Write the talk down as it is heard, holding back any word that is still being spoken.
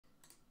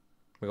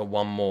We got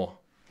one more.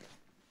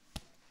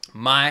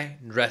 My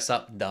Dress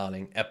Up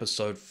Darling,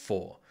 episode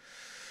 4.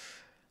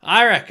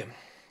 I reckon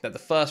that the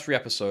first 3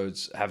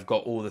 episodes have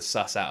got all the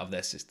sus out of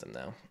their system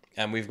now.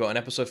 And we've got an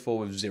episode 4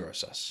 with 0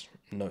 sus.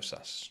 No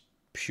sus.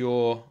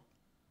 Pure,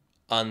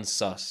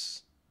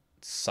 unsus,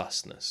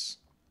 susness.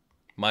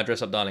 My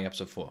Dress Up Darling,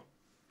 episode 4.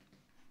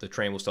 The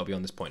train will stop you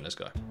on this point. Let's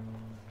go.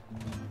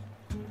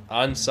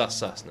 Unsus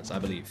susness, I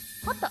believe.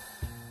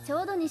 ち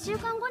ょうど2週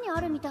間後にあ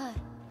るみたい。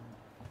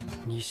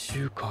2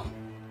週間。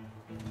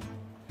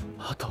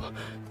あと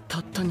た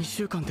った2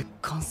週間で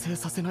完成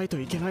させないと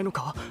いけないの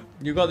か？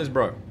 You got this,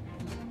 bro.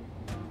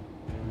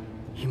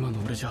 今の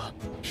俺じゃ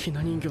ひ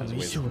な人形の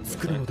衣装を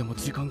作るのでも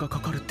時間がか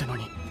かるっての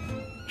に、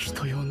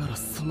人用なら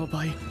その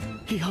倍、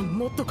いや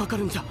もっとかか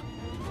るんじゃ。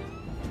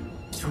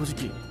正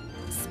直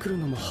作る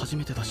のも初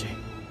めてだし、2週間で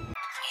で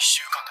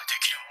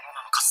きるもの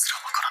なのかすら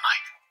わからない。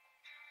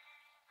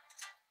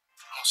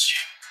もし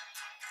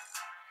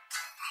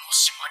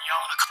間に合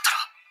わなかったら、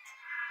あ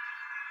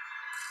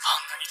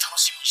んなに楽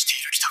しみにして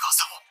いる北川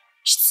さんを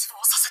失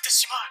望させて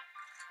しまう。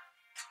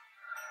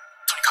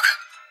とにかく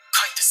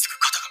帰ってすぐ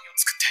型紙を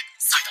作って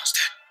裁断し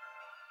て。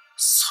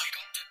裁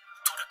断って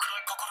どれくら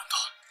いかかるんだ？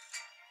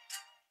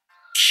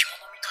着物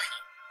みたいに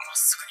まっ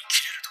すぐに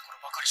切れるところ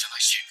ばかりじゃな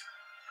いし、2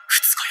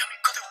日や3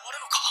日で終わ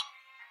るのか？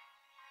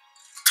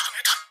ダ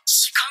メだ、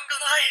時間が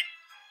ない。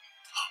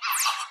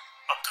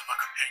頭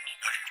が変に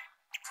なる。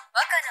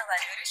若菜は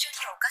ヌルジュ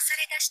に侵さ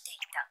れ出してい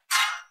た。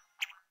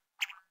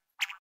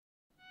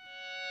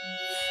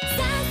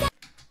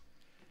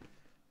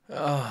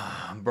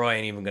Bro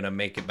ain't even gonna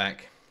make it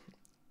back.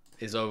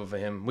 It's over for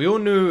him. We all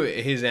knew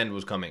his end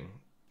was coming,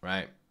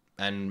 right?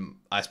 And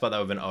I spelled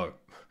that with an O.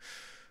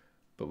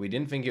 But we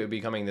didn't think it would be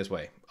coming this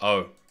way.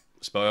 O.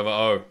 Spell over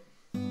O.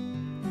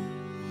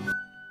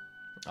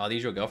 Are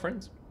these your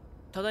girlfriends?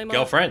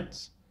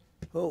 Girlfriends?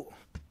 Oh,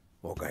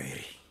 おかえ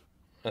り。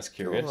 That's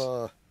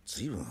curious.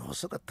 ずいぶん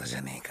遅かったじ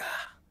ゃねえか。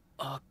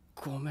あ、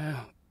ごめん。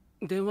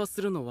電話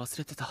するの忘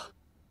れてた。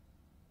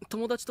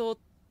友達と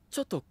ち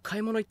ょっと買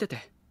い物行って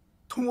て。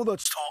友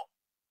達と。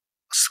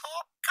そっ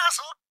か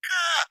そっ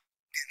か。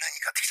で、何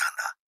買ってきたん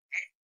だ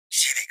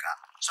？CD か？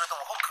それと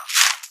も本か？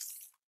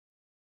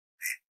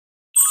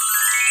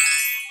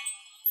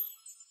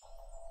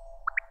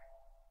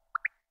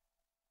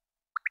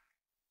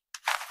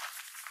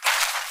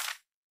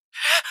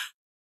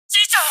じ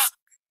いちゃん。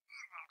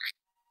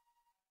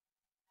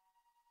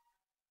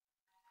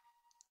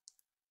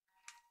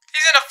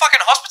He's in a fucking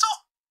hospital?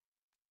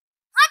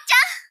 わっちゃ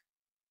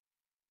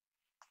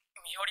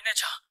ん。みおり姉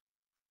ちゃん。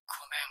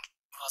ごめん、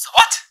わざ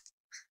わざ。 What?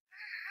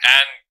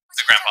 And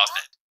the grandpa's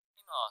dead.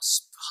 今、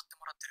湿布貼って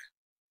もらってる。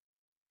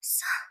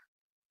そ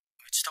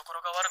う。打ちどころ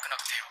が悪くな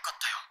くてよかっ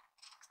たよ。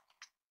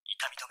痛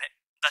み止め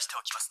出して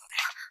おきますので。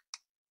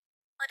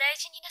お大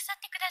事になさっ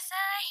てくださ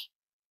い。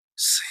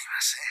すいま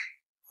せん。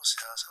お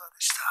世話様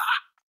でした。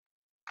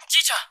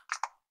じいちゃん。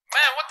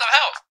Man, what the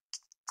hell?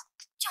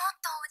 ちょっ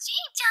とおじい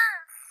ちゃ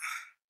ん。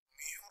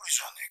見より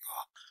じゃねえ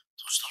か。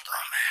どうしたんだ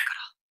ね。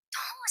ど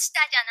うし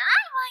たじゃない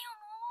わよ、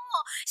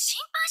もう。心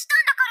配した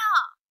んだか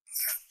ら。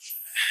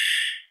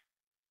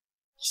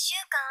2週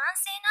間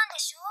安静なんで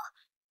しょ？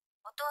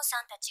お父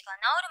さんたちが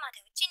治るまで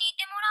うちにい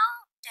てもら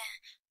おうって。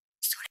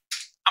それ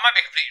I might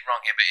be completely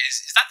wrong here, but is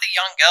that the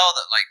young girl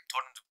that like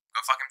told him to go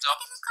fuck himself?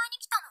 で迎え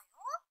に来たのよ。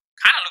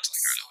Kind of looks like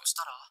her. そうし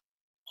たら、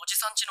おじ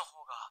さん家の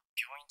方が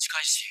病院近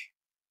いし。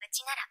う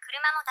ちなら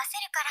車も出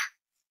せるから。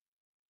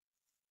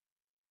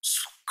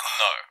そっか。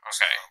No,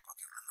 okay. か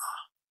ける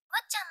な。わ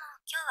っちゃんも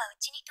今日はう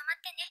ちに泊まっ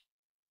てね。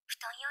布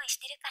団用意し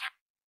てるから。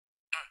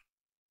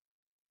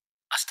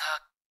明日、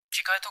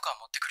着替えとか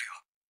持ってくるよ。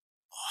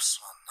あ、す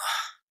まんな。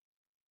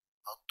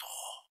あと、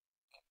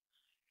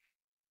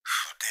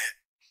筆、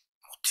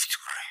持ってきて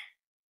くれ。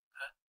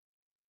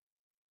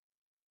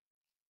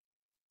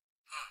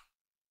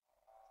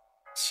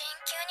鍼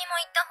灸にも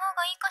行った方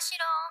がいいかし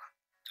ら。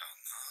だな。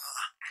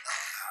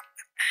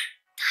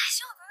大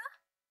丈夫？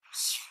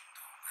振動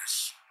が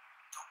しん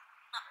ど。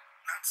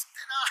なんつって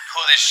な。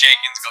Oh, this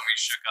shaking's got me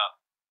shook up.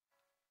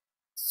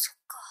 そっ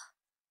か。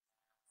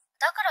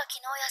だから昨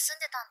日休ん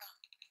でたんだ。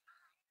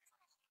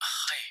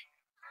はい。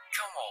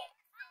今日も、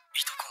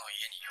いとこの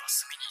家に様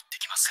子見に行って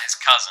きます。 His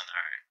cousin,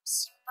 alright.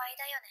 心配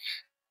だよね。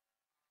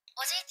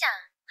おじいちゃ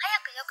ん、早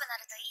く良くな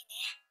るといいね。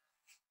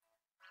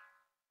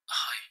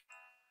はい。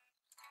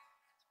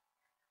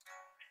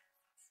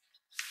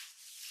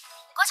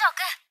五条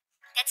くん、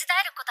手伝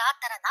えることあっ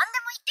たら何で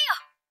も言ってよ。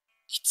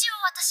一応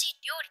私、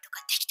料理と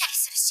かできたり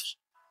するし。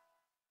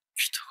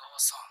北川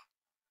さん、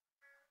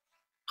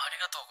あり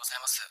がとうござい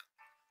ます。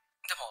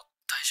でも、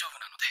大丈夫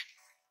なので。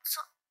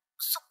そっ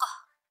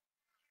か。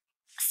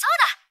そう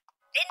だ、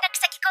連絡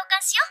先交換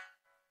しよう。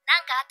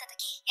なんかあった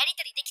時、やり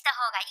とりできた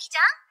方がいいじ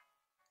ゃん。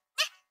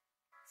ね。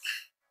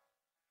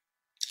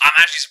I'm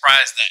actually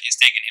surprised that it's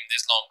taken him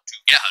this long to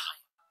get her.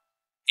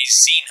 He's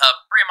seen her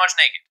pretty much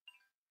naked.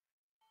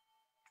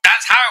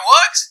 That's how it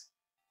works?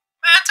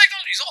 Man,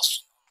 technology's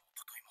awesome.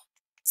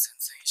 全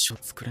然衣装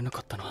作れなか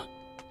ったな。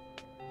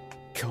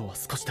今日は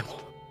少しでも。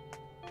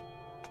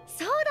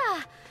そう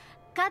だ、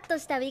カット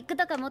したウィッグ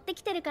とか持って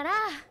きてるから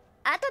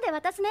後で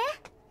渡すね。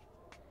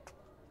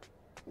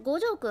五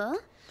条くん。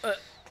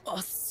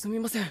すみ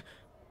ません。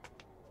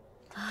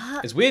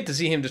 It's weird to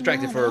see him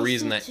distracted for a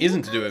reason that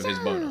isn't to do with his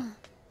boner.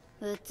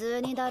 普通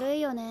にだる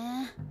いよ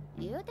ね。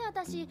言うて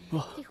私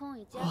基本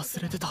一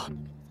忘れてた。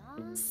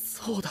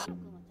そうだ、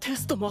テ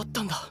ストもあっ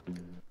たんだ。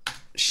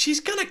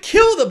 She's gonna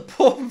kill the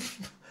poor.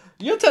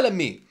 You're telling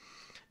me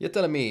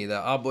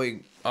that our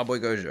boy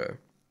Gojo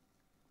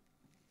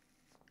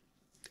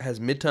has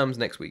midterms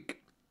next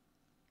week.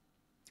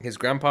 His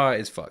grandpa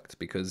is fucked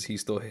because he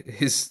stole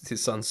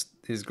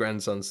his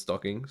grandson's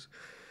stockings.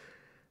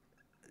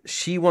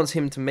 She wants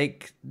him to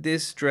make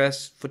this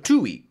dress for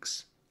 2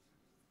 weeks.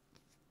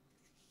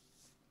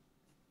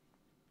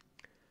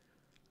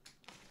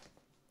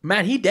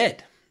 Man, he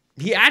dead.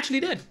 He actually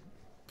dead.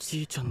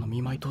 じいちゃんの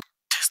見舞いとテ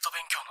スト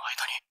勉強の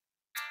間に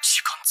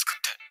時間作っ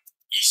て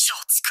衣装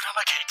作ら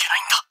なきゃいけな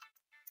いんだ。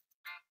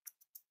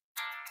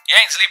 You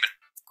ain't sleeping.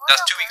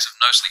 That's 2 weeks of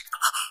no sleep.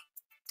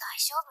 大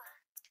丈夫？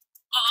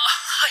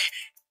はい、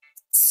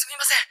すみ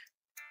ません。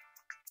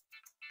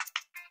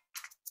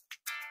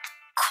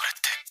これっ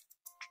て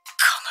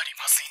かなり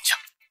まずいんじゃ。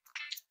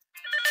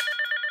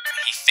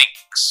 He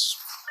thinks.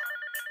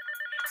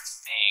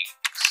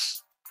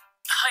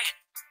 はい、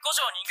五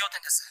条人形店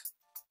です。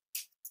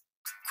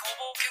工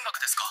房見学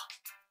ですか？は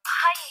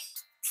い、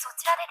そ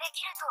ちらでで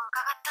きると伺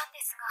ったんで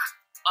すが。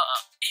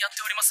やって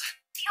おります。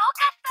よ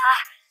かった。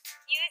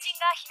友人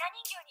がひな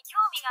人形に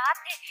興味があっ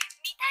て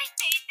見たいっ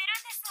て言ってる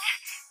んです。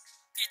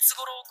いつ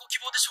頃ご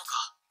希望でしょう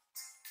か？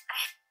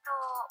明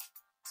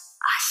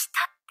日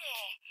って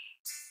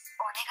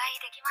お願い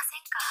できませ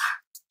んか？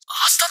明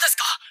日です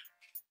か？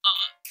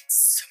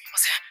すみま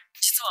せん。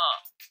実は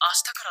明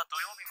日から土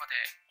曜日まで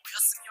お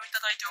休みをいた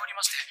だいており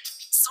まして、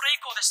それ以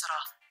降でしたら。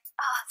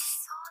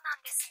そうな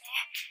んですね。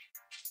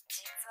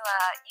実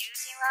は友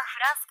人は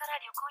フランスから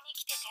旅行に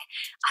来てて、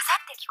あさ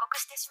って帰国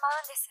してしまう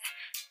んです。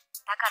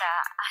だから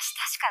明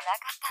日しかな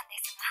かったんで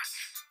すが。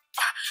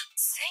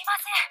すいま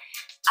せん。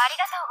あり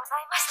がとうござ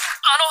いました。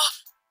大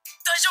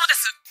丈夫で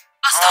す。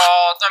明日。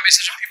Don't be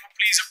such a people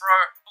pleaser, bro.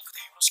 僕で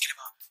よろしけれ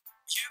ば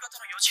夕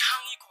方の4時半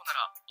以降な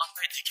ら案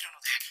内できる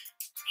ので。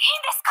いい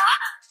んですか？あ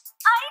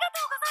りがと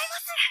うございま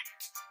す。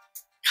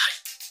はい。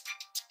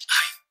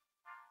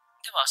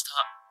では明日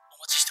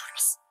お待ちしており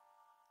ます。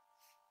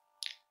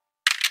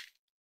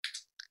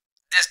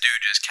 This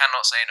dude just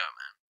cannot say no,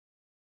 man.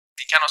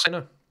 He cannot say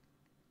no.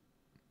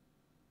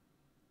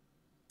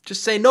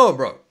 Just say no,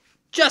 bro.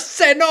 Just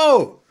say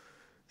no.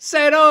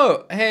 Say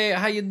no. Hey,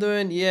 how you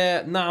doing?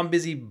 Yeah, nah, I'm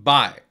busy.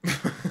 Bye.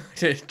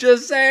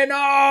 Just say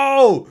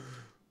no.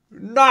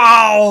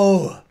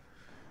 No.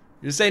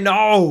 Just say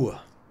no.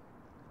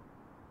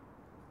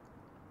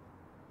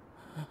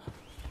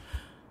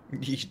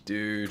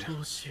 Dude. ど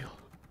うしよ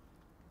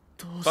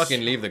う。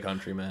Fucking leave the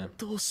country, man.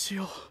 どうし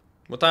よう。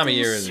 What time of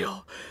year is it?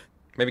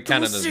 Maybe どう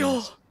Canada's しよう。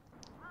 next.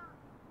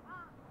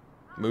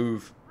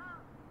 Move.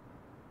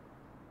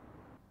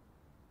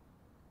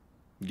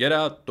 Get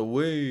out the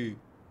way.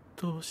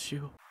 どうし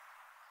よう。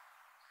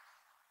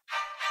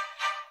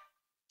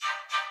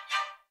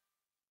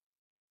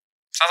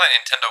 Sounds like a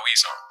Nintendo Wii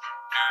song.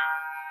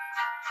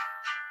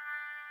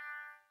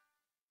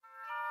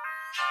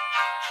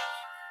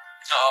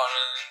 Oh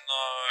no.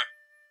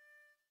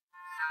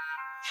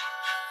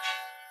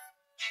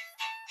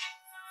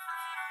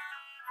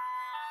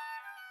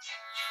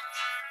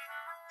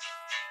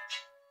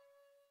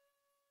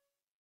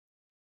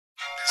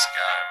 This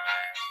guy,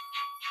 man.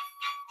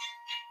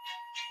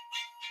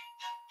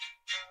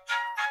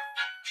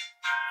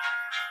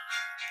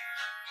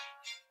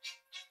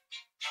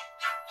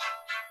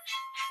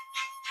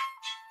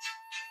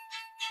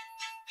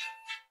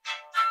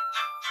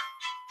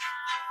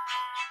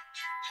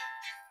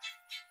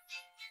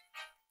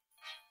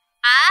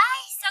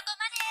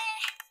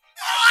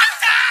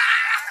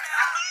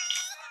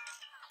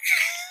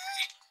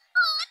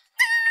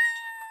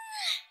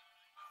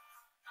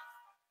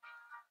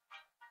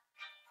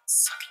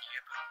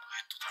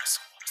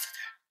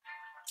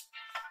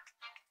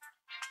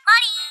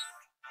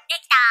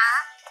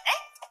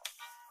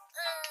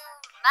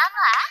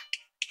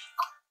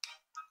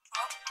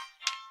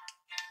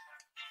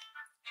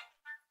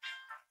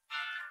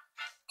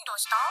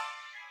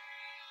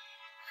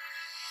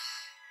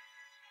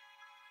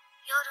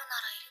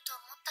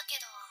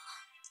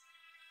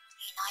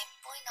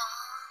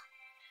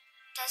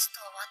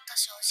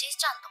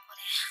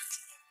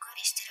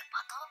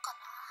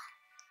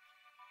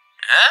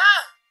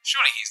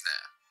 Surely he's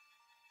there.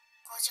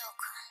 五条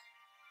くん、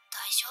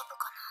大丈夫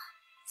かな？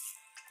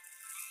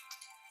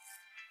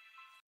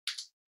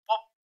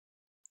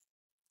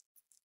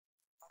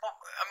 Well,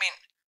 I mean,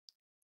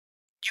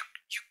 you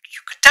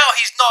can tell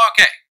he's not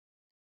okay.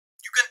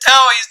 You can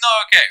tell he's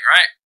not okay,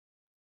 right?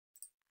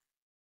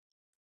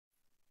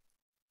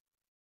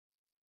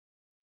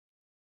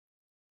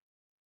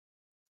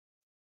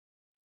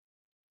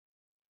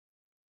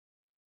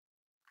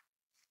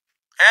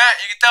 Yeah,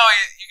 you can tell.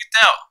 You can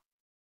tell.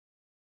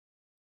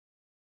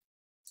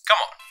 Come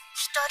on.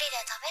 一人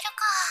で食べる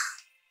か。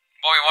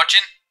What are we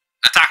watching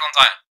Attack on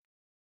Titan.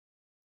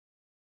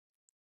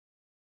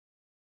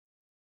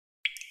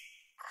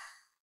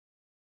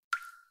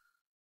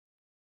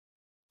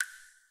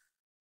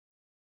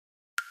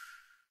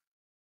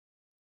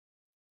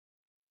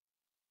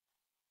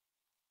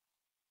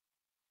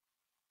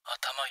 頭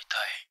痛い。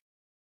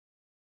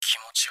気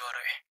持ち悪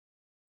い。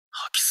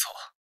吐きそう。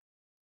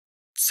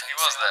全然 He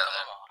was there 頭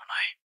then. 回らな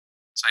い。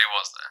 So he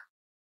was there.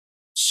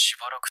 し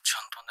ばらくちゃ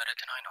んと寝れ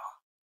てないな。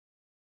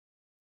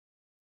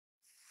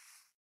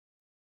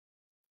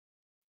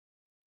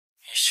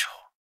衣装、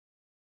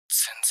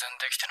全然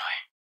できてな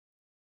い。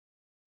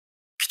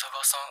北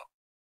川さん、あ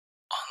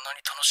んな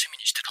に楽しみ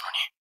にしてたのに、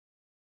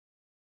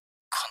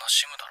悲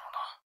しむだろう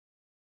な。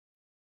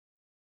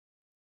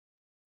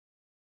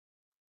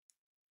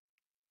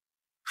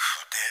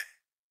筆、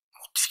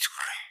持ってきてく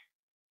れ。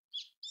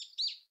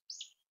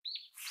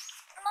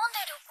なん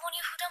で旅行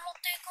に筆持っ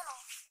ていくの？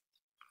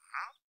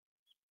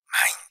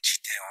毎日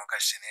手を動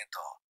かしてねえと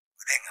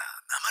腕が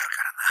なまる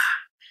から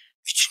な。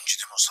一日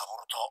でもサボ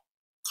ると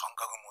感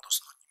覚戻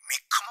すのに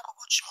3日もか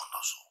かっちまうんだ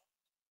ぞ。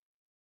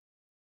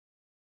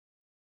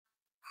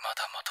ま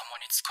だまとも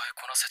に使い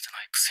こなせて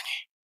ないくせに、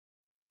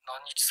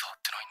何日触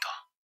ってないん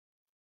だ。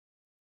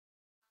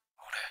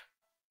俺、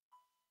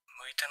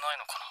向いてない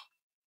のかな。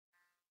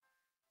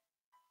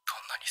ど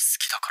んなに好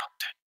きだからっ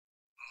て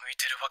向い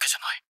てるわけじ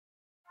ゃない。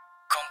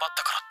頑張っ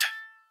たからって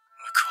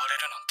報われ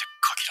るなんて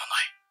限らな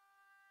い。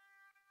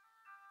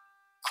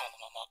この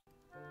まま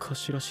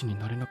頭師に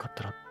なれなかっ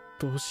たら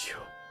どうしよ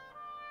う。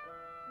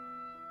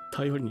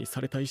頼りにさ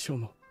れた衣装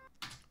も。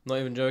 Not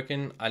even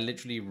joking. I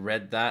literally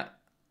read that.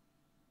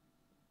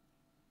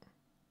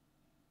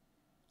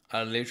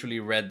 I literally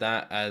read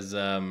that as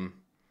how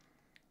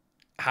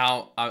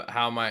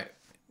am I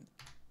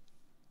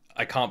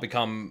can't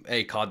become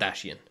a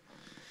Kardashian.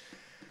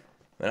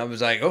 And I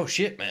was like, oh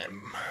shit,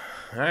 man.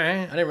 All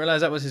right, I didn't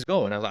realize that was his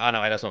goal. And I was like, oh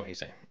no, that's not what he's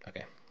saying.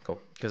 Okay, cool.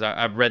 Because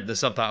I read the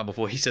subtitle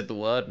before he said the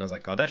word, and I was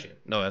like, Kardashian.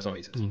 No, that's not what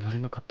he says. になれ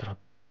なかったら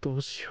ど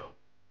うしよう。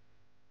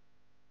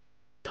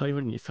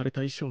頼りにされた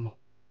衣装も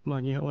間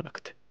に合わな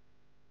くて。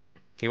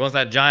 He wants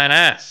that giant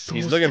ass.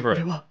 He's looking for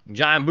it. どうしてこれは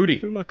Giant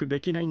booty. うまくで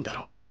きないんだ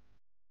ろ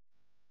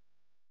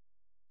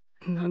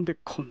う。なんで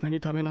こんなに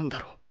ダメなんだ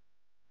ろう。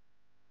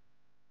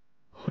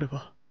俺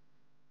は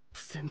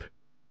全部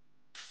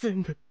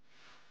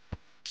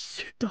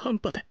中途半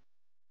端で。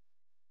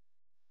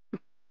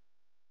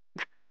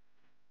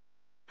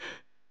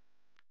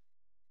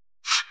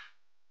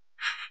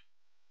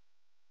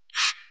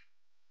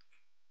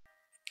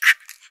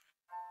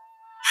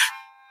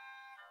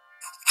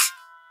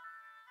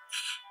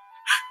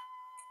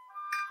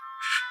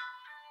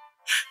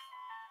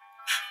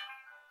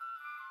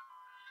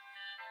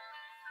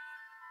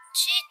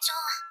じいちゃん、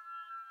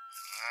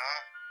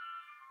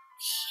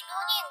ひな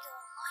人形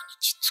を毎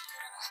日作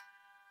るの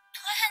大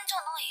変じゃ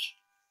ない？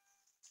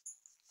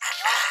嫌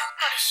になっ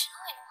たりしな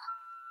いの？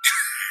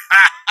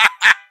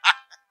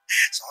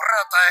そり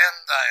ゃ大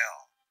変だ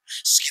よ。好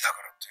きだ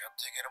からってやっ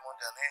ていけるも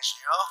んじゃねえし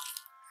よ。だ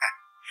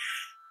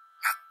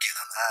け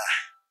どな、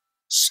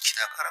好き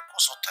だからこ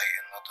そ大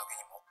変な時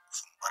にも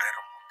踏ん張れる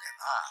もんで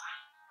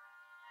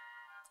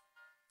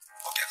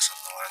な。お客さん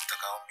の笑った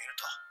顔を見る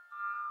と、や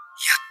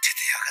って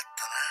てよかっ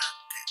たなっ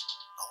て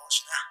思う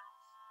しな。ほ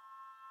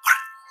ら。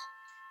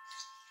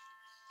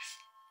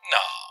No.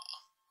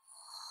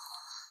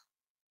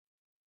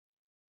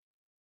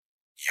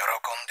 喜ん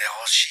で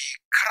ほしい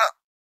から、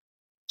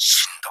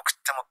しんどくっ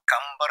ても頑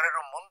張れ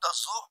るもんだ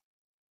ぞ。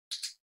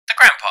The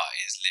grandpa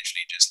is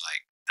literally just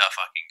like the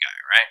fucking guy,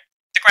 right?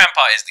 The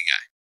grandpa is the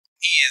guy.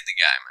 He is the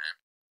guy, man.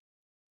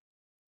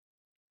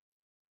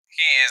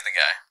 He is the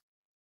guy.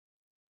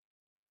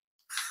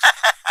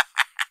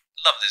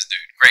 Love this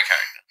dude. Great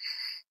character.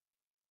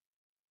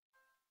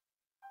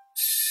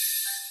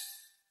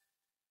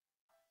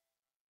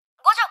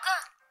 五条くん、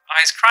 Oh,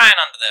 he's crying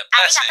under there.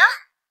 あり Bless が him. と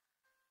う。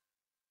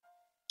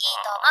いい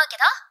と思う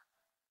けど、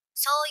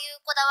そうい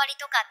うこだわり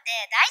とかって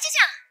大事じ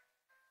ゃん。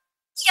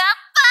やっ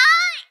ば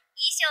ーい、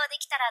衣装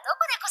できたらど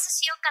こでコス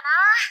しようかな。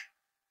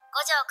五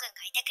条くん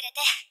がいてくれ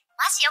て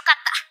マジよかっ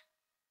た。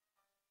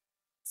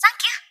サン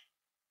キュー。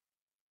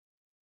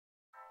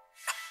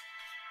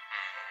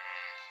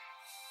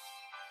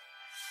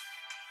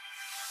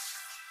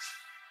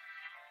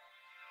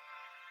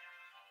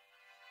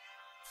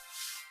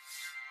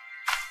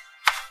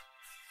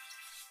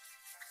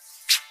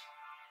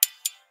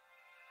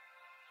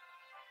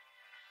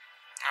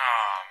Oh,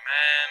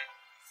 man.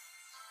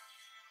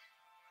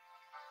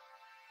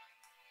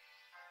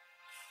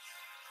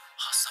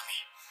 ハサ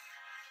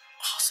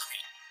ミ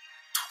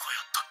どこや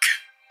ったっけ。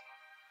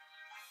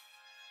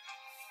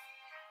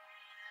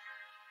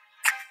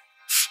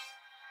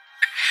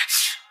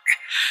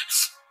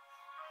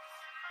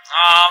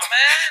 Oh,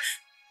 man.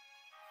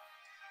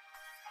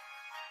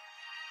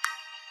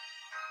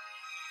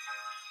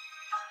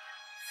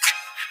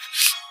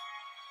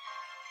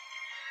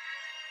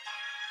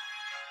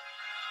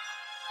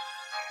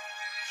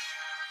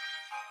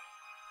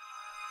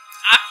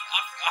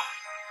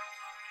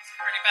 It's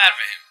really bad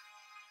for him.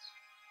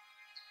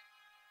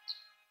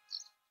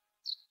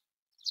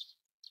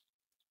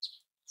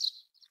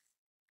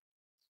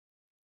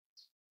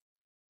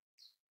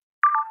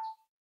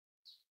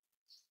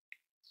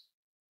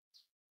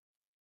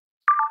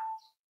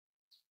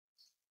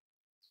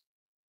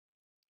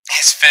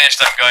 It's finished,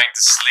 I'm going to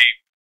sleep.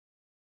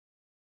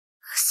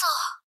 嘘。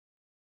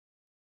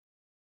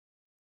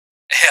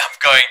Yeah, I'm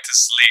going to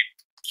sleep.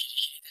 ギ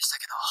リギリでした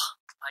けど、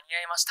間に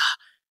合いました。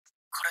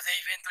これで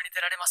イベントに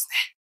出られます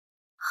ね。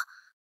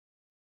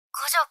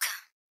五条く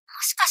ん、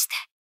もしかして。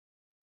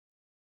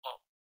あ、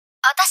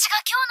私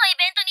が今日のイ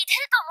ベントに出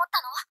ると思っ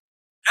たの？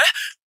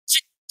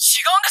違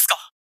うんですか？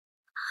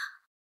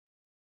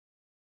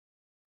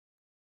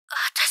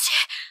私、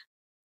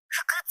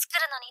服作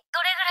るのに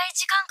どれぐらい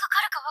時間かか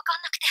るかわか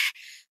んなくて、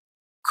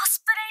コス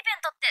プレイベ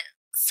ントって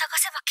探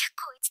せば結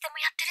構いつでも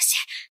やってるし、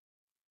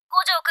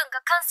五条くんが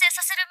完成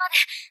させるまで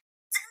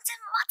全然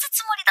待つ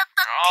つもりだっ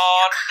たっていうか。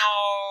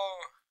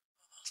Oh no.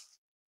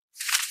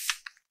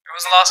 It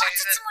was the last thing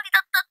待 she つ said. つもりだ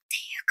ったって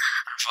いうか。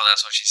I'm sure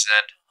that's what she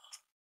said.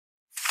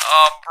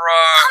 Oh, bro.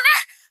 ごめ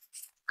ん、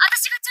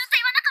私がちゃんと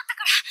言わなかった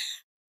から、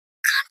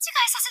勘違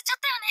いさせちゃ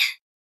ったよ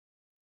ね。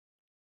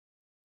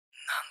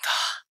なんだ。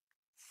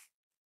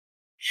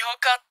よ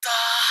かった。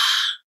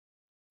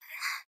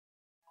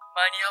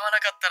間に合わな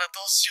かったら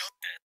どうしようっ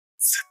て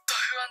ずっと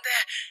不安で、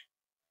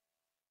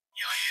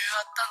余裕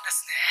あったんで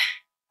すね。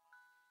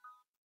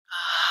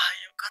ああ、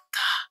よかった。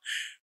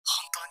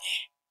本当に。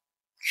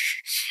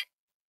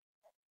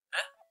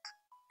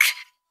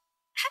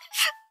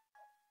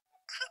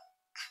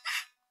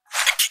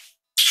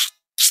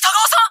北川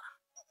さん！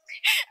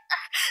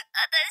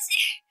私、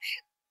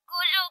五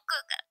条く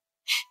んが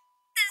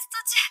テスト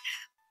中、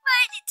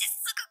毎日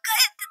すぐ帰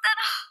ってた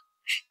ら、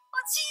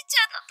おじいち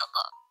ゃんのとこ、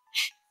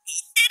行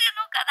ってる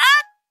のかな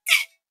って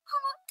思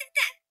ってて、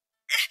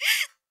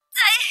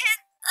大変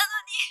な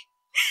のに、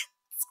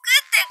作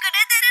ってく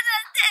れてる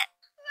なんて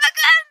わか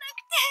んな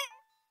くて。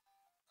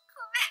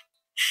ごめん、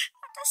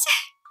私、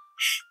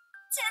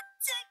全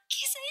然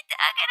気づいて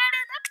あげら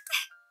れなくて。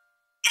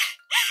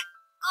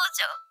五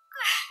条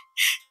くん、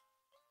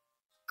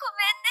ご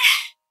めん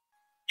ね。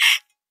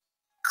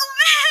ご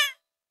め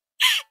ん。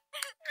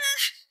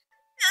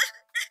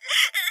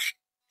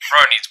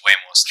Bro needs way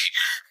more sleep.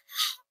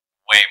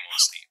 Way more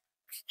sleep.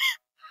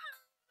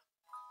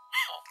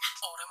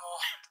 俺も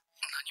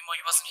何も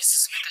言わずに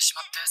進めてし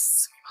まって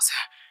すみません。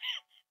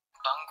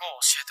番号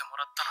を教えても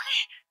らったのに、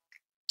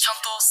ちゃん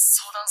と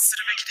相談す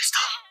るべきでした。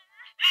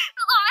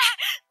ご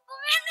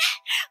めんね。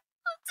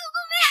ほんとご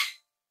め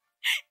ん。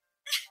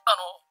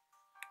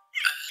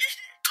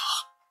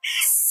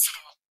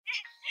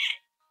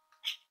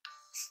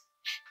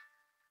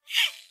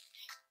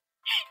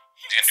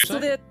そ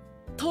れで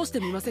通して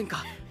みません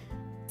か？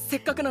せ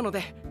っかくなの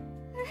で。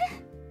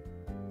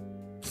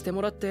して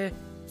もらって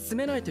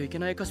詰めないといけ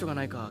ない箇所が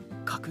ないか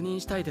確認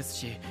したいです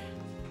し、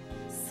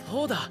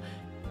そうだ、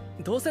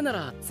どうせな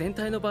ら全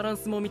体のバラン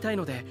スも見たい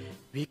ので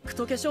ウィッグ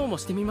と化粧も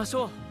してみまし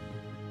ょ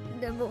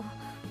う。でも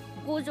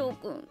五条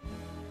くん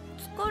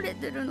疲れ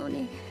てるの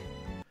に。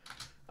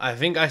 I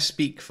think I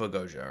speak for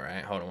Gojo,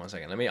 right? Hold on one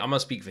second. I'm gonna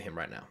speak for him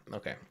right now.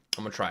 Okay,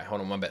 I'm gonna try.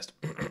 Hold on, my best.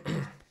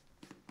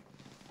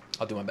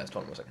 I'll do my best.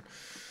 Hold on one second.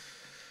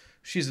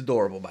 She's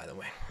adorable, by the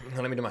way.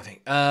 Let me do my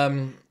thing.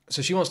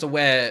 So she wants to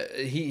wear.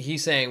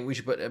 He's saying we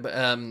should put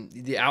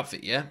the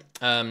outfit. Yeah.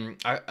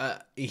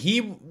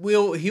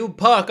 He'll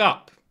perk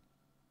up.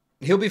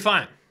 He'll be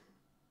fine.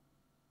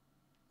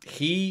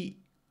 He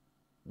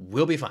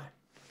will be fine.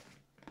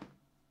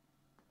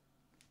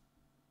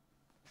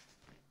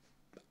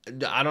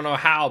 I don't know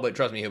how, but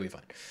trust me, he'll be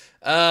fine.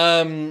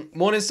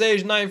 Morning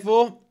Stage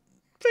 94.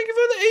 Thank you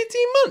for the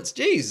 18 months.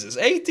 Jesus,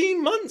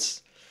 18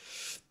 months.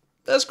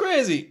 That's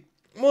crazy.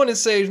 Morning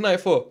Sage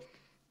 94.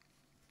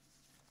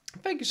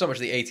 Thank you so much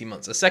for the 18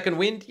 months. A second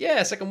wind?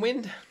 Yeah, second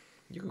wind.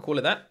 You could call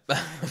it that.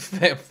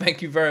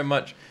 Thank you very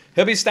much.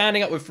 He'll be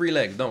standing up with 3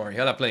 legs. Don't worry,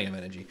 he'll have plenty of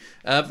energy.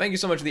 Thank you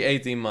so much for the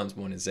 18 months,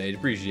 Morning Sage.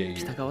 Appreciate you.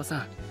 北川さ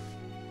ん。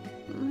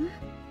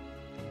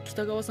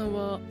北川さん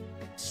は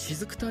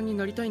雫炭に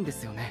なりたいんで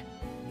すよね。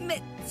め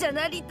っちゃ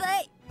なりた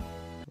い。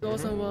北川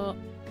さんは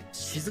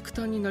雫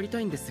炭になりた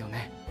いんですよ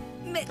ね。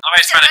めっち I'm ゃ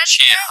always trying な to り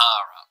cheer たい。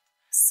 her up.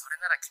 それ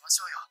なら来ま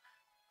しょうよ。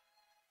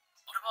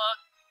俺は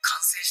完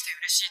成して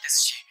嬉しいで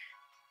すし、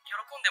喜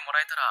んでもら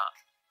えたら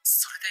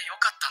それでよ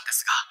かったんで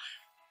すが、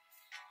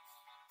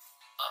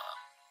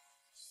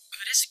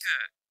嬉しく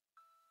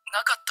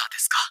なかったで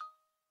すか？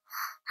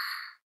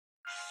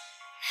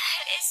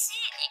嬉し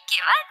いに決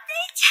まって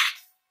んじゃ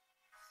ん。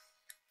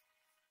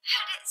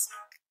嬉しい。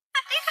あ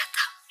りが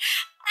とう。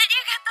あり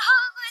がと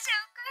う、五条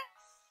くん。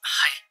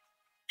はい。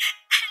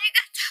あり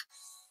がとう。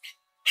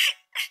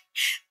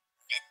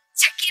めっ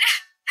ちゃ着る。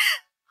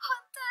ほ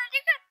んとあり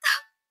がと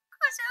う、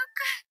五条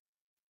くん。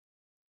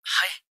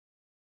はい。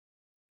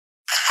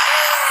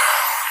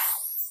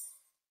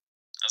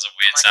That's a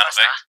weird sound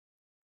effect.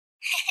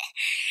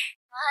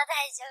 もう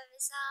大丈夫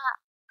そう。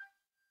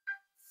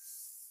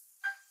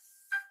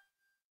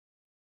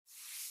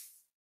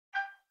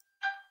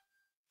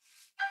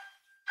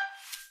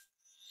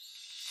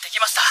でき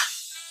ました。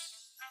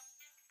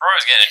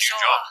 Bro's getting a 化 new 粧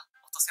job. は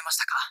落とせまし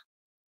たか？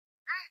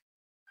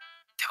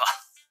では、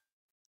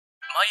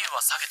眉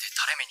は下げて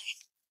垂れ目に、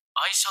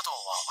アイシャドウは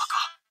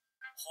赤、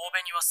頬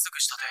紅はすぐ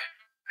下で、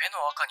目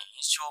の赤に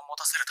印象を持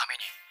たせるため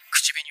に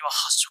口紅は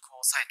発色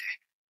を抑えて、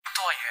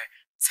とはいえ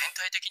全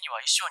体的に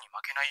は衣装に負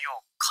けない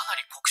ようかな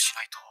り濃くし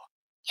ないと。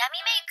闇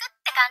メイクっ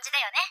て感じだ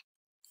よね。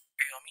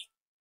闇？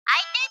ア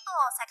イテープ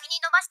を先に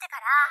伸ばしてか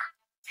ら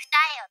二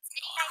重を作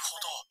りたい。なるほ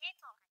ど。二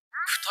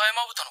重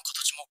まぶたの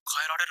形も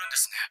変えられるんで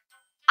すね。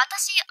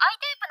私アイ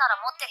テープなら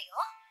持ってるよ。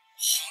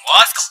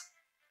本当ですか？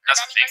無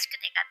駄に欲しく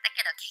て買った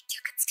けど結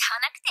局使わ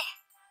なくて。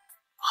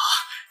あ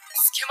あ、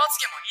つけまつ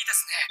げもいいで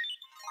すね。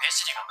目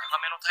尻が長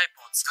めのタイ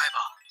プを使えば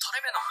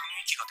垂れ目の雰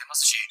囲気が出ま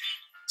すし、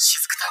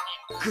しずくたん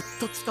にぐっ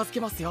と近づけ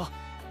ますよ。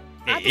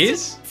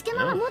私つけ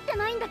まは持って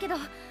ないんだけど、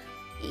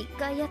一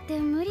回やって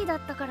無理だ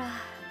ったから。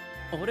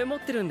俺持っ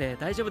てるんで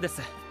大丈夫で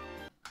す。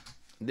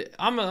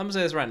I'm gonna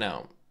say this right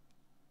now.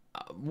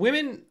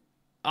 Women,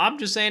 I'm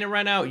just saying it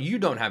right now. You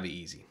don't have it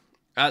easy.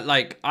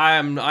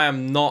 I'm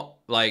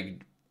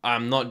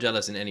not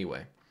jealous in any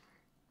way.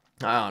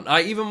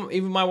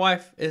 Even my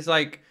wife is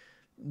like,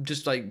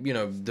 just like, you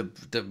know, the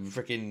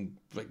freaking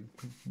like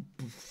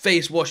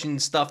face washing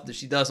stuff that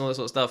she does, and all that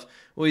sort of stuff,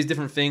 all these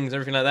different things,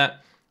 everything like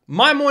that.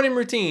 My morning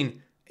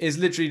routine is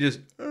literally just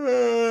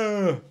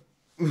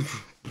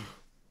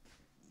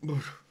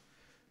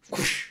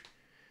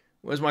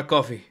where's my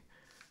coffee?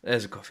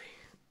 There's a coffee.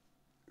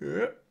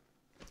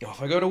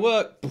 Off I go to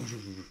work.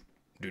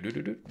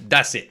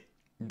 That's it.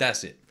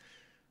 That's it.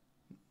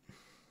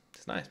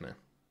 It's nice, man.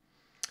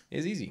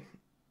 It's easy.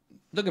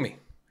 Look at me.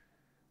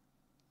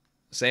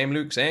 Same,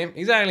 Luke, same.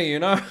 Exactly, you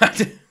know.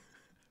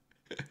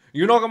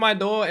 You knock on my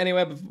door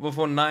anywhere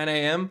before 9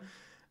 a.m.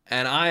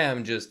 and I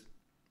am just...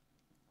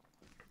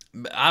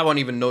 I won't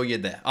even know you're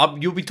there.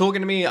 You'll be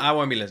talking to me, I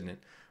won't be listening.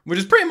 Which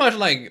is pretty much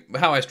like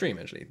how I stream,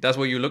 actually. That's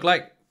what you look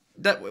like.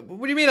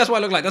 What do you mean that's what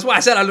I look like? That's what I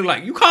said I look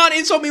like. You can't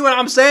insult me when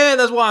I'm saying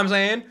that's what I'm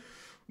saying.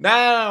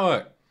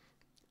 Nah,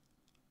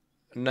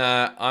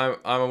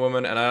 I'm a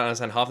woman and I don't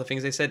understand half the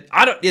things they said.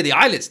 Yeah, the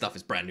eyelid stuff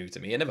is brand new to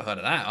me. I never heard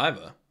of that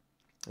either.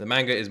 The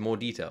manga is more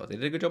detailed. They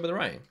did a good job with the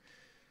writing.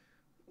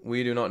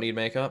 We do not need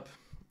makeup.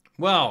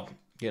 Well,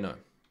 you know.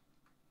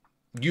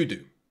 You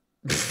do.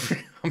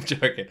 I'm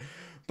joking.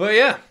 But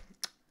yeah.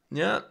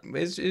 Yeah,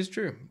 it's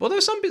true. Well,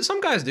 there's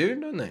some guys do,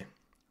 don't they?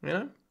 You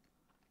know?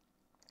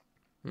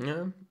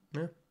 Yeah.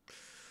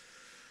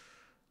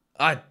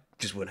 I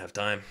just wouldn't have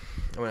time.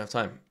 I wouldn't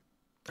have time.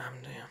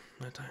 Yeah,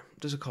 no time.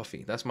 Just a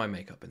coffee. That's my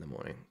makeup in the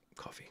morning.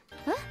 Coffee.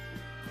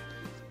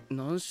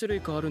 何種類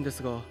かあるんで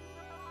すが、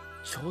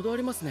ちょうどあ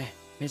りますね。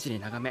目尻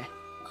長め。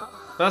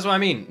That's what I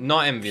mean.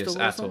 Not envious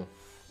at all.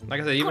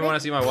 Like I said, even when I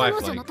see my wife,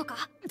 like...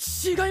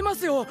 違いま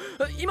すよ。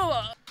今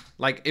は...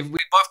 Like, if we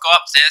both go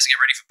upstairs to get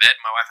ready for bed,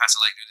 my wife has to,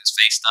 like, do this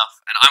face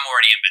stuff, and I'm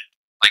already in bed.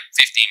 Like,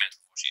 15 minutes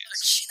before she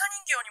is. ひな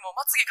人形にも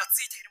まつげが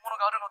ついているもの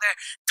があるので、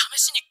試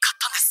しに買っ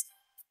たんです。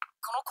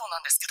この子な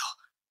んですけど。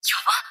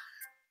やば。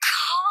か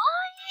わ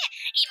い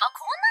い。今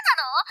こんな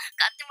なの？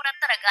買ってもら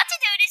ったらガチ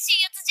で嬉し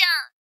いやつじゃ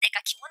ん。て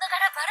か着物柄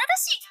バラだ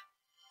し。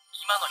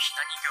今のひ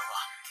な人形は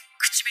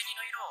口紅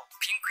の色を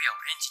ピンクやオ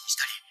レンジにし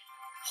たり、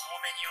頬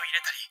紅を入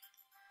れたり、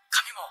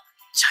髪も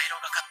茶色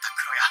がかった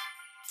黒や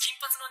金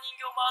髪の人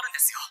形もあるん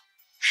ですよ。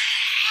へ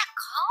え、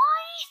かわ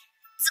いい。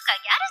つか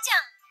ギャルじゃ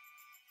ん。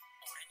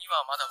俺に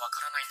はまだわ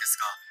からないんです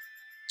が、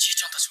じい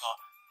ちゃんたちは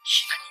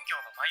ひな人形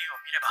の眉を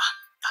見れば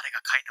誰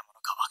が描いたもの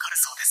かわかる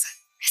そうです。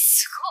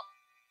すごっ。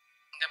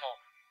でも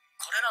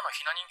これらの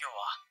ひな人形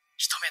は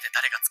一目で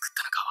誰が作っ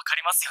たのかわか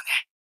りますよ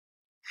ね。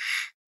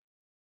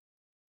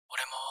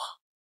俺も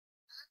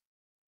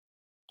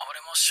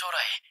将来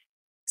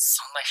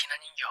そんなひな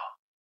人形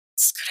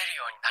作れる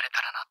ようになれた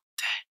らなっ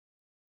て。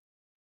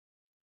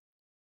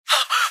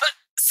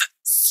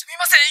すみ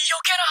ません、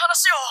余計な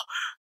話を。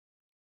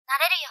な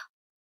れるよ。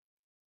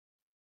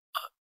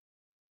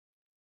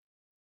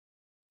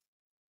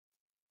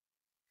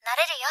な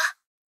れるよ。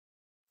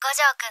五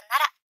条くんな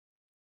ら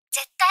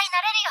絶対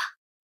なれるよ。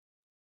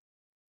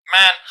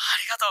Man, あ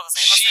りがとうござ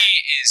います。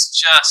 she is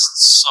just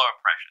so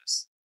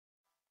precious.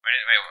 Wait,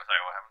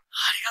 sorry, what happened?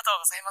 ありがとう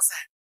ございます。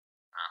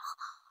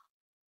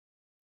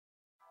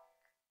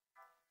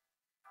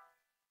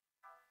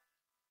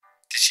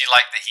Did she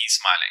like that he's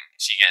smiling?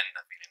 Is she getting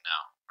that feeling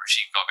now? Or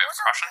she got a bit of a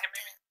crush on him,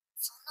 maybe?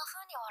 そんな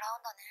風に笑う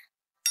んだね。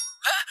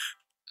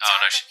Oh,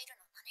 no, ちゃんと見る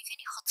の何気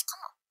に初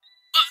かも。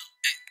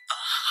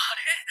あ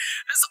れ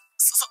そ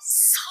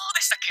う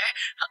でしたっけ？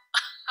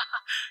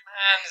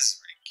 Man, this is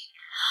really cute.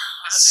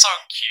 It's so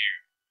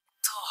cute.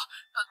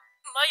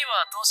 眉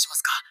はどうしま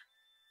すか？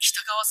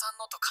北川さん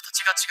のと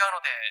形が違う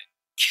ので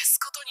消す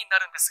ことにな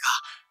るんです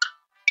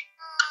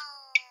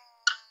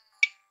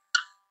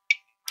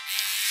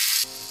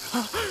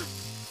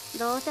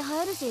どうせ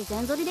生えるし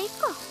全剃りでいっ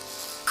か。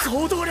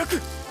行動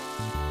力。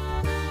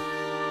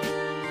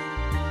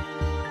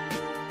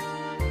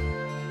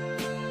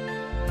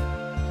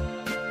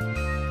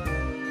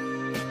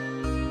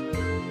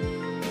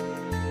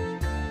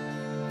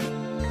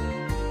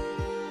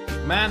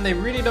Man, they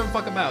really don't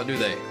fuck about, do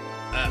they?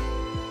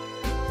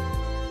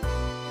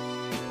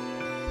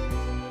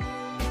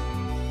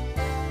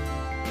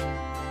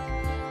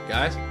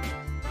 Guys?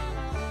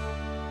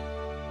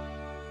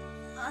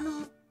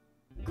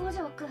 五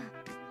条くん。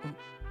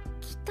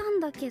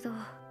けど。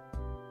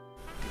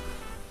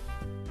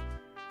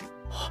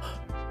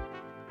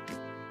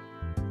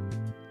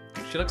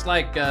 She looks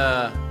like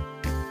the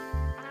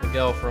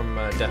girl from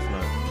Death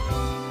Note.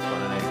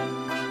 What's her name?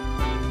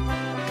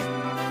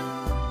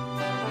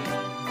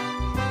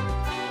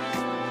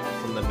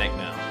 From the neck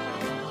now.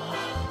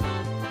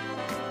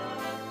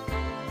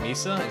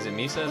 Misa? Is it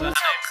Misa? Is that her name?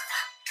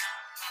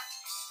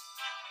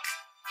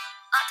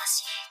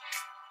 私、ち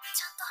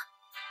ゃんと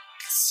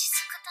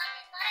雫たん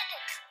に慣れて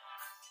る。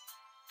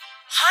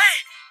は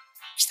い、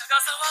北川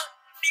さんは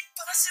立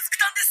派な雫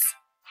たんです。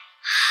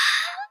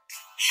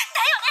だ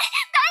よね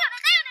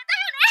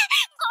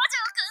五条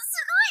くんす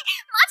ごい。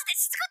マジで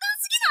雫たん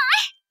すぎな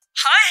い？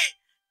はい、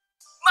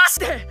マジ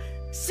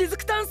で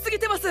雫たんすぎ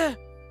てます。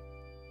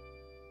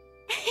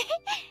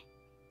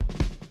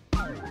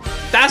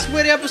 That's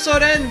where the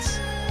episode ends.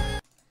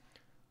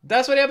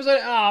 That's where the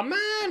episode. Oh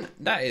man,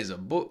 that is a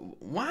book.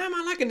 Why am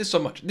I liking this so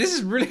much? This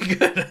is really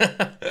good.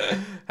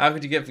 How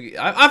could you get?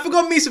 I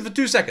forgot Misa for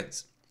 2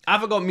 seconds. I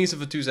forgot Misa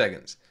for 2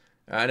 seconds.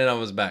 And then I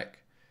was back.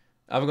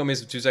 I forgot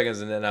Misa for 2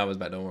 seconds, and then I was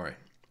back. Don't worry.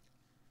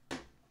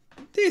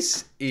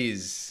 This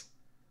is,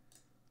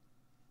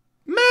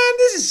 man.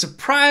 This is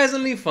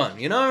surprisingly fun.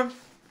 You know.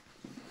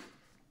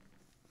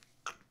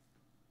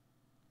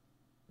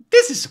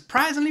 This is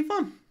surprisingly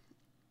fun.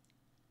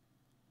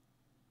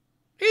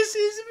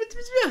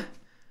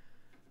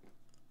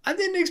 I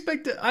didn't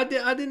expect it. I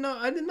didn't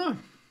know.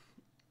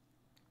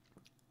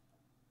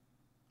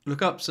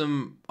 Look up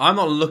some. I'm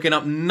not looking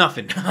up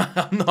nothing.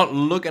 I'm not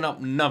looking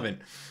up nothing.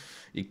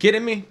 You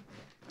kidding me?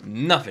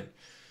 Nothing.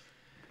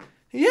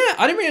 Yeah,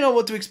 I didn't really know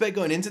what to expect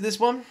going into this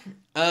one.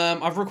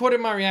 I've recorded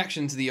my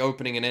reaction to the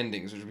opening and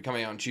endings, which will be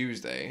coming out on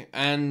Tuesday,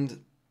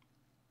 and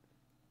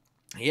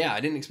yeah, I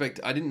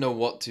didn't know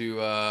what to.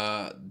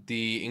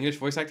 The English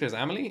voice actor is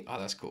Amelie. Oh,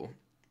 that's cool.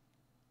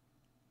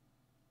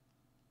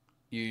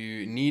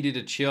 You needed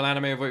a chill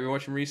anime of what you've been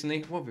watching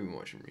recently? What have we been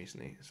watching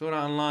recently? Sword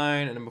Art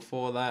Online, and then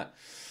before that,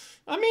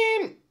 I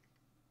mean,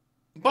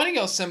 Bunny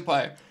Girl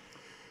Senpai.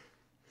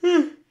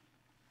 I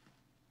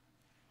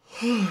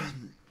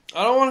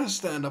don't want to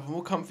stand up. I'm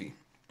more comfy.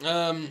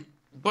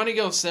 Bunny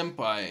Girl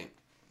Senpai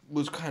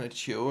was kind of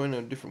chill in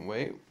a different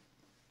way.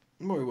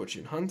 What are we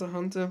watching? Hunter x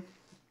Hunter?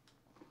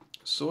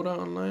 Sword Art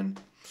Online?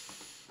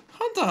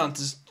 Hunter x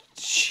Hunter's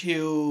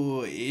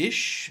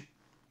chill-ish.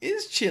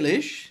 It's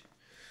chill-ish.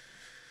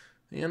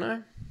 You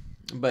know?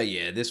 But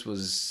yeah, this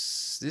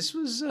was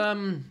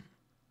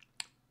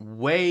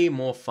way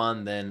more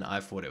fun than I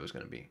thought it was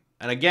going to be.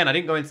 And again, I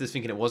didn't go into this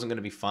thinking it wasn't going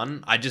to be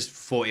fun. I just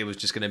thought it was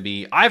just going to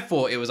be, I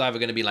thought it was either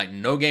going to be like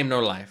No Game, No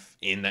Life,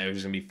 in that it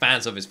was going to be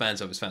fan service,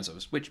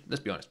 which,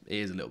 let's be honest, it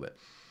is a little bit.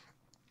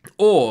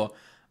 Or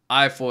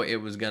I thought it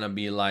was going to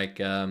be like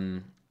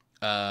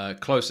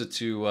closer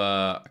to,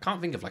 I can't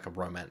think of like a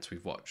romance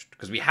we've watched,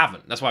 because we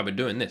haven't. That's why we're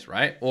doing this,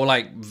 right? Or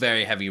like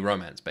very heavy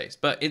romance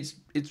based. But it's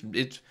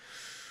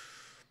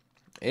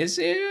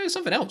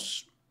something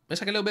else. It's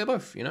like a little bit of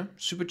both, you know?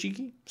 Super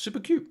cheeky, super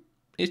cute.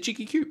 It's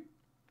cheeky cute.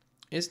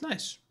 It's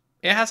nice.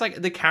 It has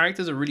like, the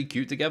characters are really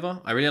cute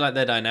together. I really like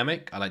their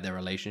dynamic. I like their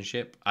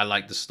relationship. I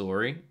like the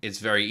story. It's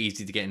very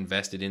easy to get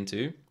invested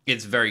into.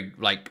 It's very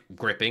like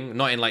gripping.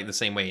 Not in like the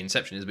same way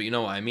Inception is, but you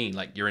know what I mean?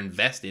 Like you're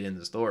invested in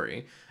the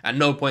story. At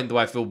no point do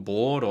I feel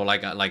bored or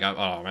like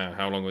oh man,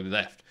 how long are we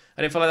left?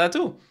 I didn't feel like that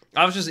at all.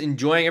 I was just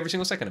enjoying every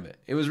single second of it.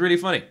 It was really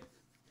funny.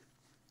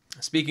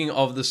 Speaking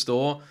of the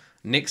store,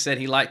 Nick said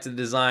he liked the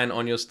design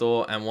on your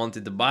store and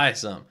wanted to buy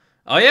some.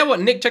 Oh yeah, what?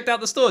 Nick checked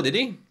out the store, did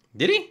he?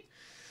 Did he?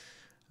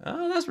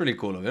 Oh, that's really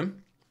cool of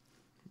him.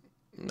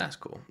 That's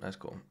cool. That's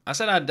cool. I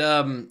said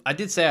I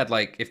did say I'd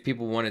like, if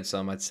people wanted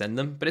some, I'd send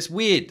them. But it's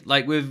weird.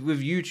 Like with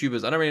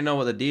YouTubers, I don't really know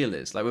what the deal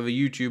is. Like with a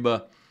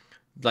YouTuber,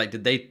 like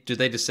did they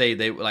just say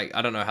they like,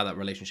 I don't know how that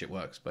relationship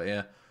works, but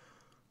yeah.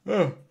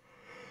 Oh.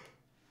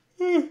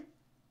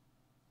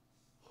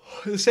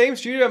 The same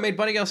studio made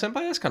Bunny Girl Senpai?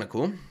 That's kind of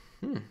cool.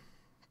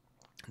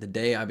 The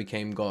Day I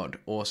Became God.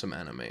 Awesome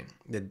anime.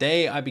 The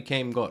Day I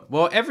Became God.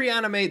 Well, every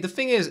anime, the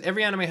thing is,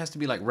 every anime has to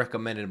be like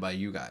recommended by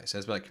you guys. It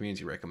has to be like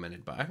community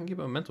recommended, but I can keep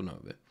a mental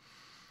note of it.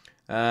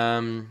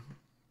 I'm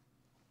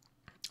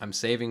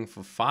saving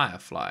for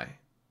Firefly.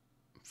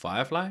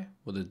 Firefly?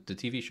 Well, the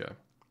TV show.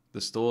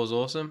 The store's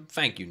awesome.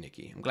 Thank you,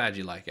 Nikki. I'm glad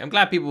you like it. I'm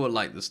glad people would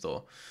like the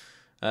store.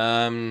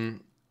 Right.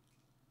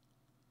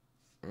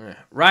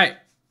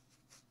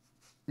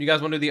 You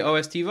guys want to do the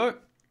OST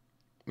vote?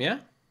 Yeah?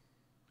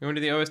 You want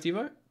to do the OST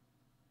vote?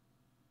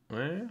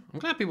 Yeah. I'm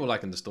glad people are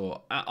liking the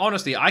store.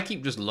 Honestly, I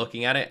keep just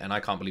looking at it and I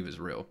can't believe it's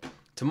real.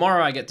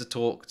 Tomorrow I get to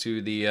talk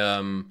to the...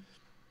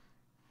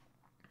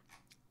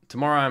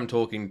 Tomorrow I'm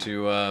talking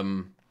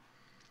to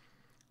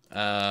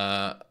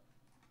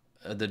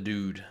the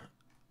dude.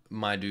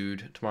 My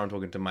dude. Tomorrow I'm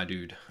talking to my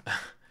dude.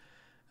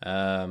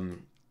 I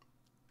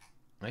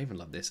even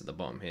love this at the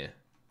bottom here.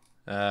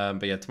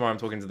 But yeah, tomorrow I'm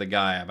talking to the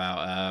guy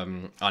about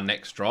our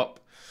next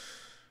drop.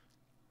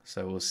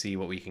 So we'll see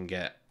what we can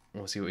get.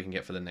 We'll see what we can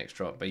get for the next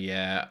drop. But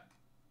yeah,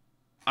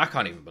 I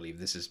can't even believe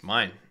this is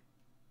mine.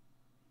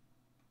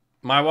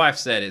 My wife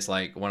said it's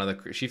like one of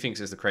the. She thinks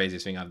it's the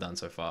craziest thing I've done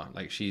so far.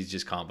 Like she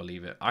just can't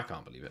believe it. I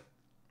can't believe it.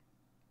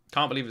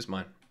 Can't believe it's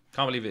mine.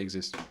 Can't believe it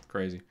exists.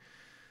 Crazy.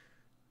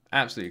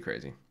 Absolutely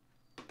crazy.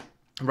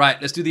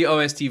 Right, let's do the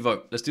OST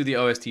vote. Let's do the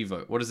OST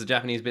vote. What does the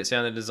Japanese bit say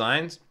on the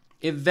designs?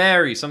 It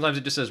varies. Sometimes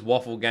it just says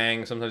Waffle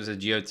Gang. Sometimes it says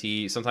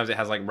G.O.T. Sometimes it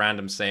has like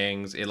random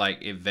sayings. It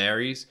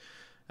varies.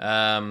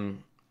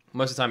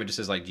 Most of the time it just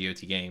says like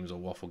G.O.T. Games or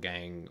Waffle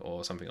Gang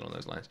or something along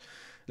those lines.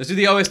 Let's do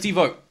the OST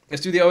vote.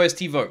 Let's do the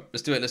OST vote.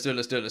 Let's do it. Let's do it.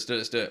 Let's do it. Let's do it.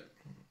 Let's do it.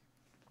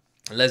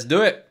 Let's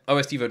do it.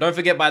 OST vote. Don't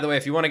forget, by the way,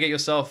 if you want to get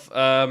yourself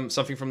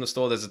something from the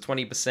store, there's a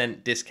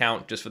 20%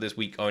 discount just for this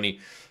week only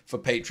for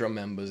Patreon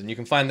members. And you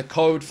can find the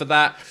code for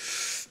that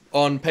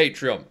on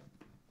Patreon.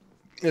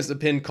 There's the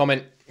pinned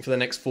comment for the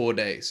next 4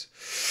 days.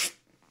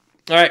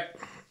 All right.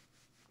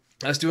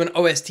 Let's do an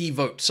OST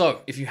vote.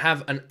 So, if you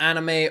have an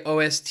anime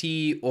OST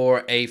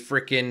or a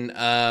freaking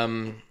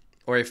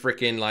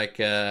like,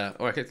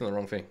 oh, I clicked on the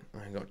wrong thing.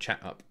 I got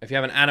chat up. If you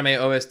have an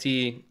anime OST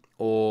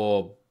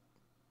or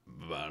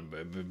a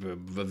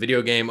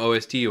video game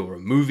OST or a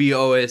movie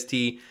OST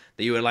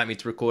that you would like me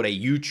to record a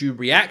YouTube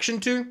reaction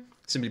to,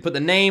 simply put the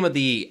name of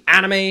the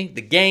anime,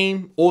 the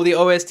game, or the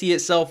OST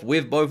itself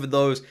with both of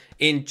those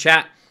in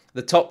chat.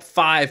 The top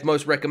 5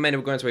 most recommended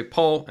will go into a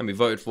poll and be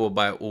voted for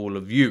by all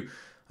of you.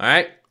 All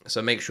right,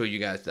 so make sure you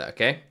guys do that,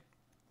 okay?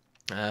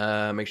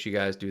 Make sure you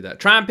guys do that.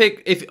 Try and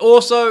pick, if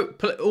also,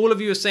 all of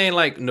you are saying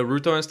like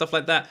Naruto and stuff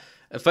like that.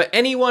 For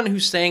anyone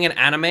who's saying an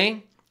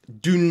anime,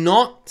 do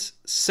not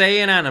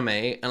say an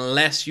anime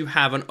unless you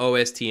have an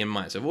OST in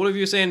mind. So if all of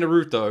you are saying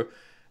Naruto,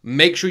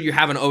 make sure you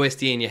have an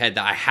OST in your head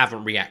that I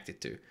haven't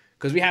reacted to.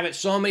 Because we have it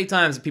so many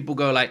times that people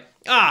go like,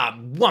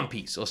 One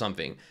Piece or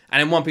something.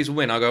 And then One Piece will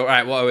win. I'll go, all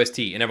right, what OST?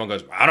 And everyone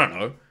goes, I don't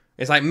know.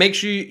 It's like, make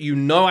sure you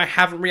know I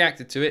haven't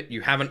reacted to it.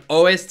 You have an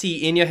OST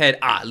in your head.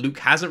 Luke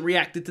hasn't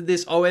reacted to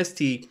this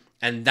OST.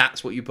 And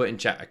that's what you put in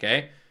chat,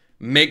 okay?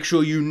 Make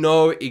sure you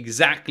know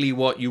exactly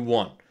what you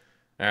want.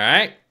 All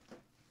right?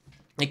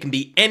 It can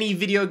be any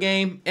video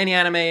game, any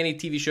anime, any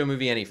TV show,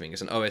 movie, anything.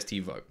 It's an OST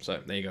vote.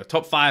 So there you go.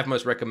 Top 5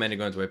 most recommended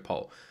going to a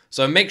poll.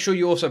 So make sure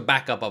you also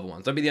back up other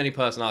ones. Don't be the only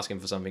person asking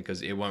for something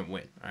because it won't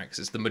win. All right? Because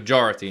it's the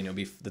majority and it'll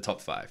be the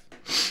top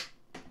 5.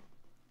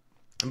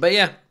 But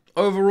yeah,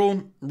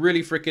 overall,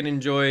 really freaking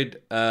enjoyed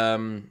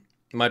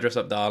My Dress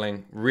Up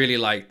Darling. Really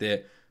liked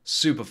it.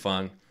 Super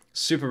fun.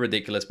 Super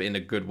ridiculous, but in a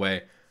good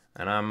way.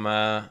 And I'm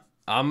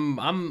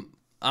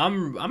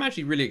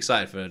actually really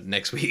excited for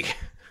next week.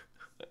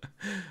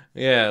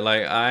 Yeah,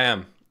 like I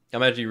am.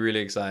 I'm actually really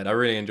excited. I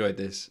really enjoyed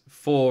this.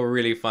 4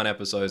 really fun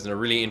episodes and a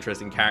really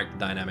interesting character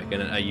dynamic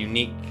and a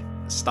unique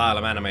style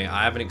of anime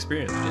I haven't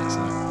experienced yet.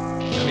 So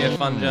it's gonna be a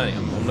fun journey.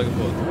 I'm looking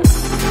forward to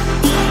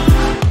it.